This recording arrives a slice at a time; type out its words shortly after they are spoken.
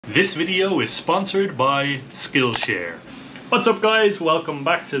This video is sponsored by Skillshare. What's up guys, welcome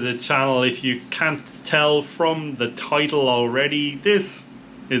back to the channel. If you can't tell from the title already, this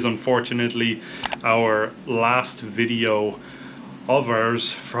is unfortunately our last video of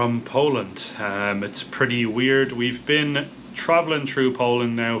ours from Poland. It's pretty weird. We've been traveling through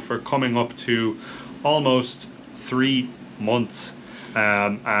Poland now for coming up to almost 3 months,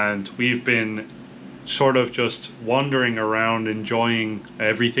 and we've been sort of just wandering around, enjoying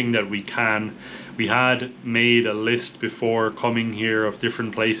everything that we can. We had made a list before coming here of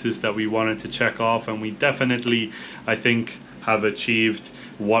different places that we wanted to check off, and we definitely, I think, have achieved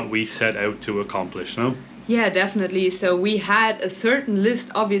what we set out to accomplish, no? Yeah, definitely. So we had a certain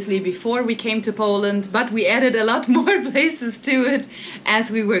list obviously before we came to Poland, but we added a lot more places to it as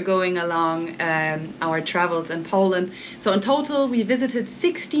we were going along our travels in Poland. So in total we visited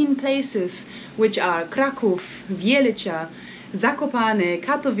 16 places, which are Kraków, Wielica, Zakopane,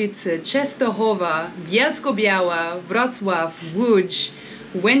 Katowice, Częstochowa, Bielsko-Biała, Wrocław, Łódź,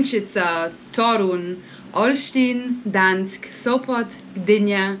 Łęczyca, Toruń, Olsztyn, Gdańsk, Sopot,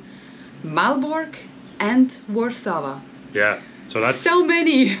 Gdynia, Malbork and Warsaw. Yeah, so that's so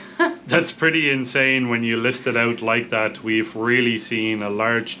many. That's pretty insane when you list it out like that. We've really seen a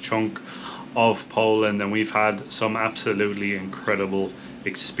large chunk of Poland, and we've had some absolutely incredible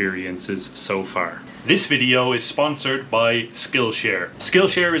experiences so far. This video is sponsored by Skillshare.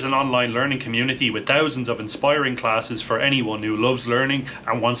 Skillshare is an online learning community with thousands of inspiring classes for anyone who loves learning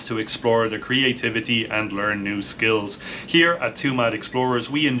and wants to explore their creativity and learn new skills. Here at Two Mad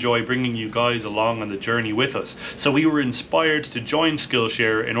Explorers, we enjoy bringing you guys along on the journey with us. So we were inspired to join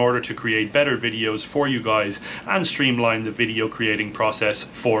Skillshare in order to create better videos for you guys and streamline the video creating process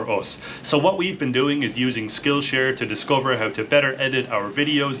for us. So what we've been doing is using Skillshare to discover how to better edit our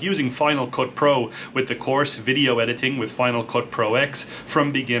videos using Final Cut Pro, with the course Video Editing with Final Cut Pro X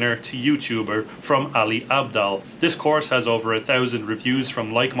from Beginner to YouTuber from Ali Abdal. This course has over 1,000 reviews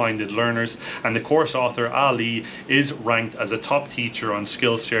from like-minded learners, and the course author Ali is ranked as a top teacher on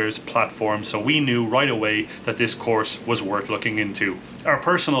Skillshare's platform, so we knew right away that this course was worth looking into. Our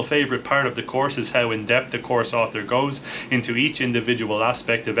personal favorite part of the course is how in-depth the course author goes into each individual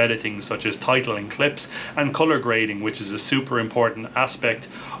aspect of editing, such as titling clips and color grading, which is a super important aspect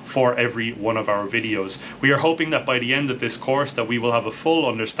for every one of our videos. We are hoping that by the end of this course that we will have a full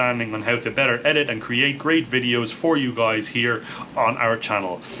understanding on how to better edit and create great videos for you guys here on our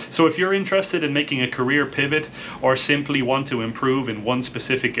channel. So if you're interested in making a career pivot or simply want to improve in one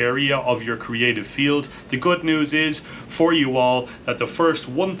specific area of your creative field, the good news is for you all that the first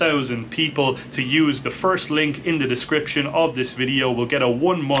 1,000 people to use the first link in the description of this video will get a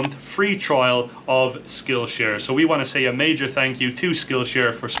 1-month free trial of Skillshare. So we want to say a major thank you to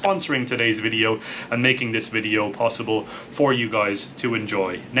Skillshare for sponsoring today's video and making this video possible for you guys to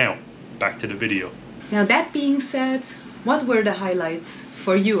enjoy. Now, back to the video. Now that being said, what were the highlights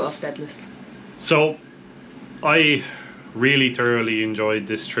for you of that list? So, I really thoroughly enjoyed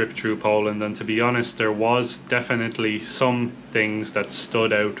this trip through Poland, and to be honest, there was definitely some things that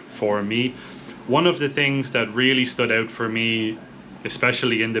stood out for me. One of the things that really stood out for me,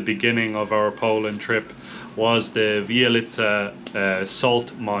 especially in the beginning of our Poland trip, was the Wielica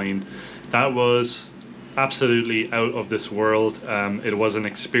salt mine. That was absolutely out of this world. It was an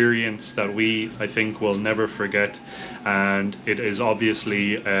experience that I think will never forget, and it is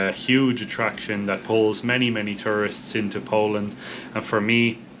obviously a huge attraction that pulls many tourists into Poland. And for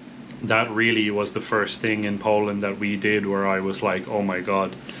me, that really was the first thing in Poland that we did where I was like, oh my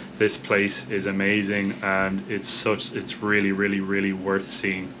god, this place is amazing, and it's really worth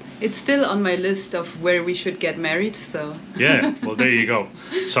seeing. It's still on my list of where we should get married, so yeah, well, there you go.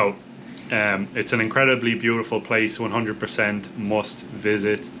 So it's an incredibly beautiful place, 100% must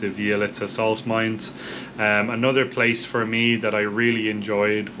visit the Wielica salt mines. Another place for me that I really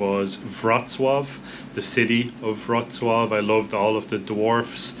enjoyed was Wrocław, the city of Wrocław. I loved all of the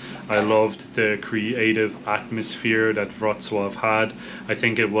dwarfs. I loved the creative atmosphere that Wrocław had. I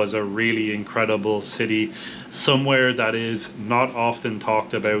think it was a really incredible city, somewhere that is not often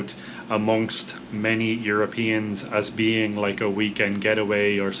talked about amongst many Europeans as being like a weekend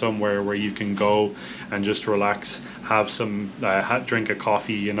getaway or somewhere where you can go and just relax, have some drink a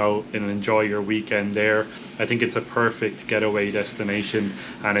coffee, you know, and enjoy your weekend there. I think it's a perfect getaway destination,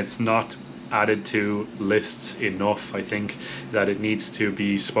 and it's not added to lists enough. I think that it needs to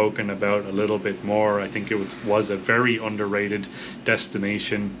be spoken about a little bit more. I think it was a very underrated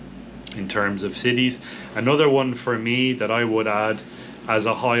destination in terms of cities. Another one for me that I would add as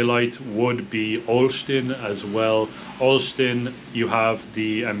a highlight would be Olsztyn as well. Olsztyn, you have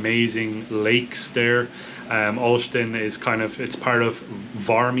the amazing lakes there. Olsztyn is it's part of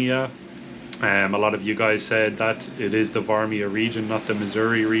Warmia. A lot of you guys said that it is the Warmia region, not the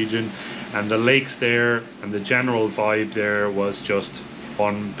Missouri region, and the lakes there and the general vibe there was just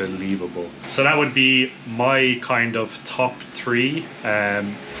unbelievable. So that would be my kind of top 3.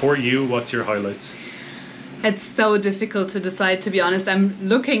 For you, what's your highlights? It's so difficult to decide, to be honest. I'm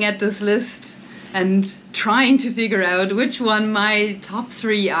looking at this list and trying to figure out which one my top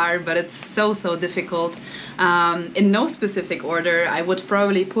 3 are, but it's so difficult. In no specific order, I would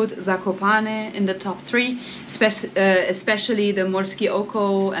probably put Zakopane in the top 3, especially the Morskie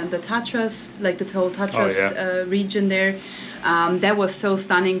Oko and the Tatras, like the whole Tatras region there. That was so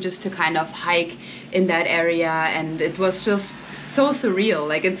stunning just to kind of hike in that area, and it was just so surreal.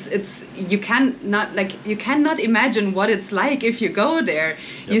 Like you cannot imagine what it's like if you go there.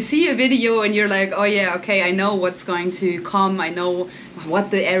 Yep. You see a video and you're like, oh yeah, okay, I know what's going to come, I know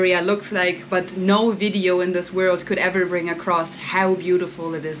what the area looks like, but no video in this world could ever bring across how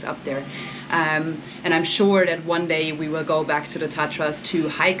beautiful it is up there. And I'm sure that one day we will go back to the Tatras to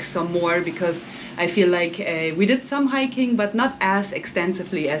hike some more, because I feel like we did some hiking, but not as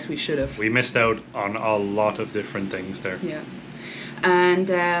extensively as we should have. We missed out on a lot of different things there. Yeah. And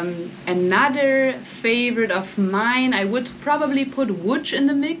another favorite of mine, I would probably put Łódź in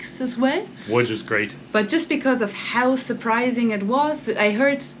the mix as well. Łódź is great. But just because of how surprising it was,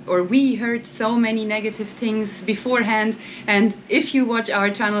 we heard so many negative things beforehand. And if you watch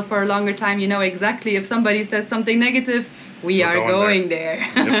our channel for a longer time, you know exactly if somebody says something negative, we're going there.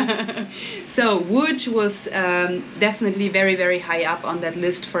 Yep. So Łódź was definitely very high up on that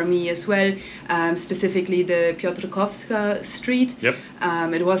list for me as well, specifically the Piotrkowska street. Yep.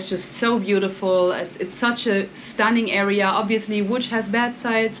 It was just so beautiful. It's such a stunning area. Obviously Łódź has bad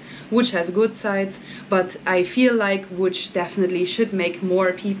sides, Łódź has good sides, but I feel like Łódź definitely should make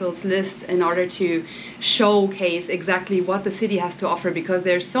more people's list in order to showcase exactly what the city has to offer, because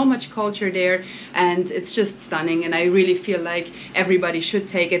there's so much culture there and it's just stunning, and I really feel like everybody should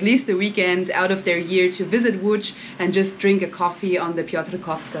take at least a weekend out of their year to visit Łódź and just drink a coffee on the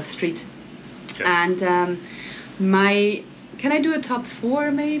Piotrkowska street. Okay. And can I do a top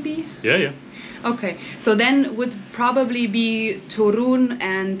 4 maybe? Yeah. Okay, so then would probably be Torun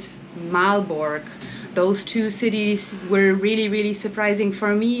and Malbork. Those 2 cities were really surprising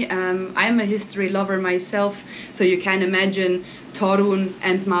for me. I'm a history lover myself, so you can imagine Torun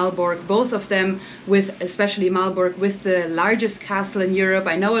and Malbork, both of them especially Malbork, with the largest castle in Europe.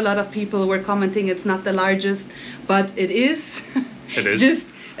 I know a lot of people were commenting it's not the largest, but it is. It is. Just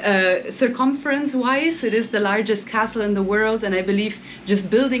circumference-wise, it is the largest castle in the world, and I believe just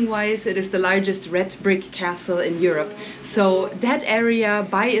building-wise, it is the largest red brick castle in Europe. So that area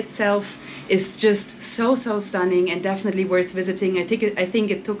by itself is just so stunning and definitely worth visiting. I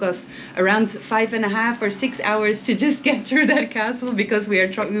think it took us around 5.5 or 6 hours to just get through that castle, because we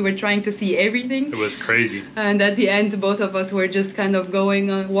were trying to see everything. It was crazy. And at the end, both of us were just kind of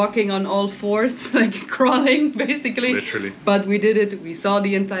walking on all fours, like crawling basically. Literally. But we did it. We saw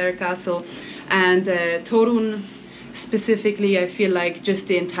the entire castle. And Torun specifically, I feel like just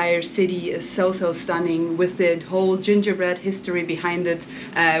the entire city is so stunning, with the whole gingerbread history behind it.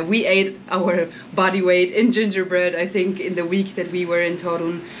 We ate our body weight in gingerbread, I think, in the week that we were in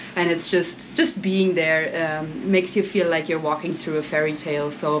Torun, and it's just being there makes you feel like you're walking through a fairy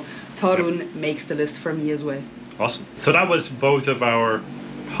tale. So Torun makes the list for me as well. Awesome. So that was both of our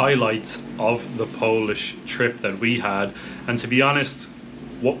highlights of the Polish trip that we had, and to be honest,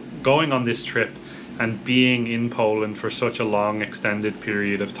 going on this trip and being in Poland for such a long extended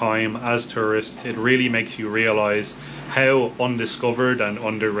period of time as tourists, it really makes you realize how undiscovered and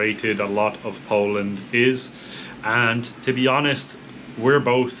underrated a lot of Poland is. And to be honest, we're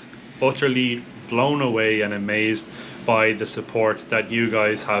both utterly blown away and amazed by the support that you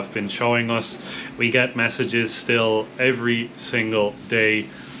guys have been showing us. We get messages still every single day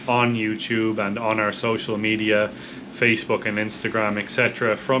on YouTube and on our social media, Facebook and Instagram,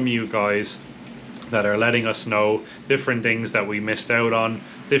 etc., from you guys that are letting us know different things that we missed out on,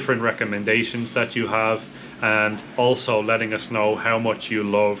 different recommendations that you have, and also letting us know how much you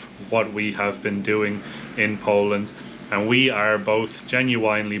love what we have been doing in Poland. And we are both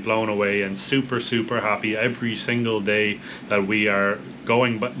genuinely blown away and super happy every single day that we are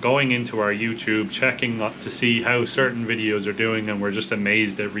going into our YouTube, checking to see how certain videos are doing, and we're just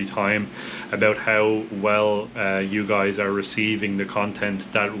amazed every time about how well you guys are receiving the content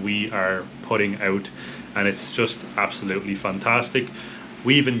that we are putting out, and it's just absolutely fantastic.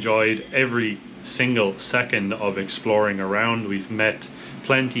 We've enjoyed every single second of exploring around. We've met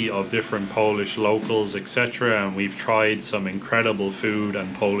plenty of different Polish locals, etc., and we've tried some incredible food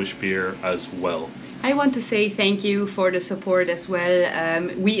and Polish beer as well. I want to say thank you for the support as well.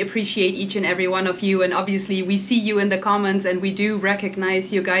 We appreciate each and every one of you, and obviously we see you in the comments, and we do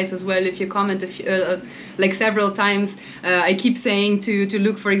recognize you guys as well if you comment like several times. I keep saying to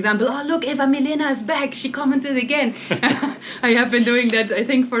Luke, for example, oh look, Eva Milena is back, she commented again. I have been doing that, I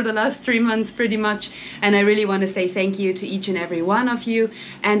think, for the last 3 months pretty much, and I really want to say thank you to each and every one of you,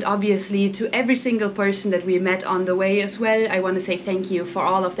 and obviously to every single person that we met on the way as well. I want to say thank you for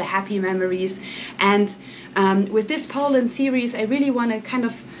all of the happy memories. And with this Poland series, I really want to kind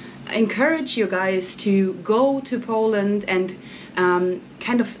of encourage you guys to go to Poland and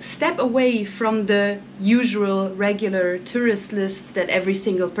kind of step away from the usual regular tourist lists that every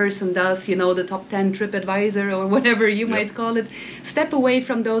single person does, you know, the top 10 TripAdvisor or whatever you might call it. Step away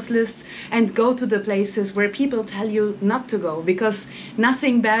from those lists and go to the places where people tell you not to go, because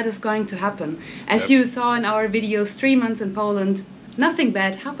nothing bad is going to happen. As you saw in our videos, 3 months in Poland, nothing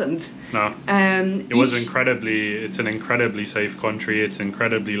bad happened. No. It's an incredibly safe country. It's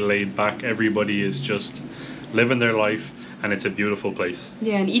incredibly laid back. Everybody is just living their life, and it's a beautiful place.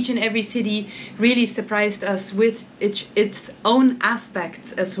 Yeah, and each and every city really surprised us with its own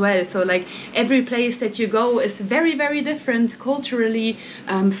aspects as well. So like every place that you go is very, very different culturally,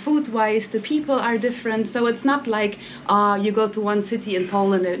 food-wise, the people are different. So it's not like you go to one city in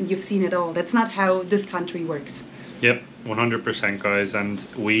Poland and you've seen it all. That's not how this country works. Yep, 100% guys, and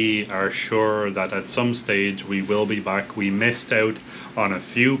we are sure that at some stage we will be back. We missed out on a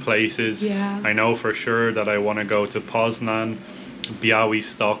few places. Yeah. I know for sure that I want to go to Poznan,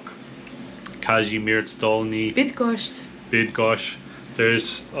 Białystok, Kazimierz Dolny, Bydgoszcz.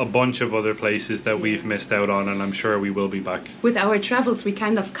 There's a bunch of other places that we've missed out on, and I'm sure we will be back. With our travels, we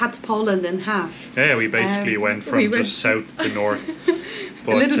kind of cut Poland in half. Yeah, we basically went from just south to north.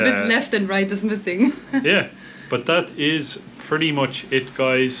 But, a little bit left and right is missing. Yeah. But that is pretty much it,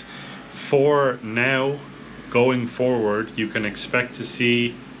 guys. For now, going forward, you can expect to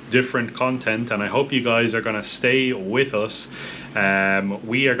see different content, and I hope you guys are going to stay with us.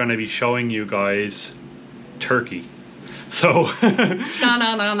 We are going to be showing you guys Turkey. So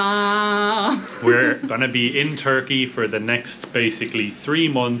we're going to be in Turkey for the next basically 3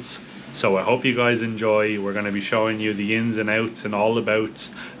 months. So I hope you guys enjoy. We're going to be showing you the ins and outs and all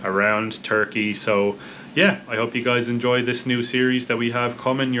abouts around Turkey. So yeah, I hope you guys enjoy this new series that we have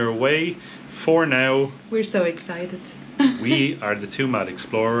coming your way. For now, we're so excited. We are the Two Mad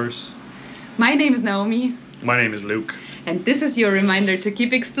Explorers. My name is Naomi. My name is Luke. And this is your reminder to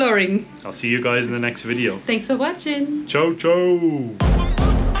keep exploring. I'll see you guys in the next video. Thanks for watching. Ciao, ciao.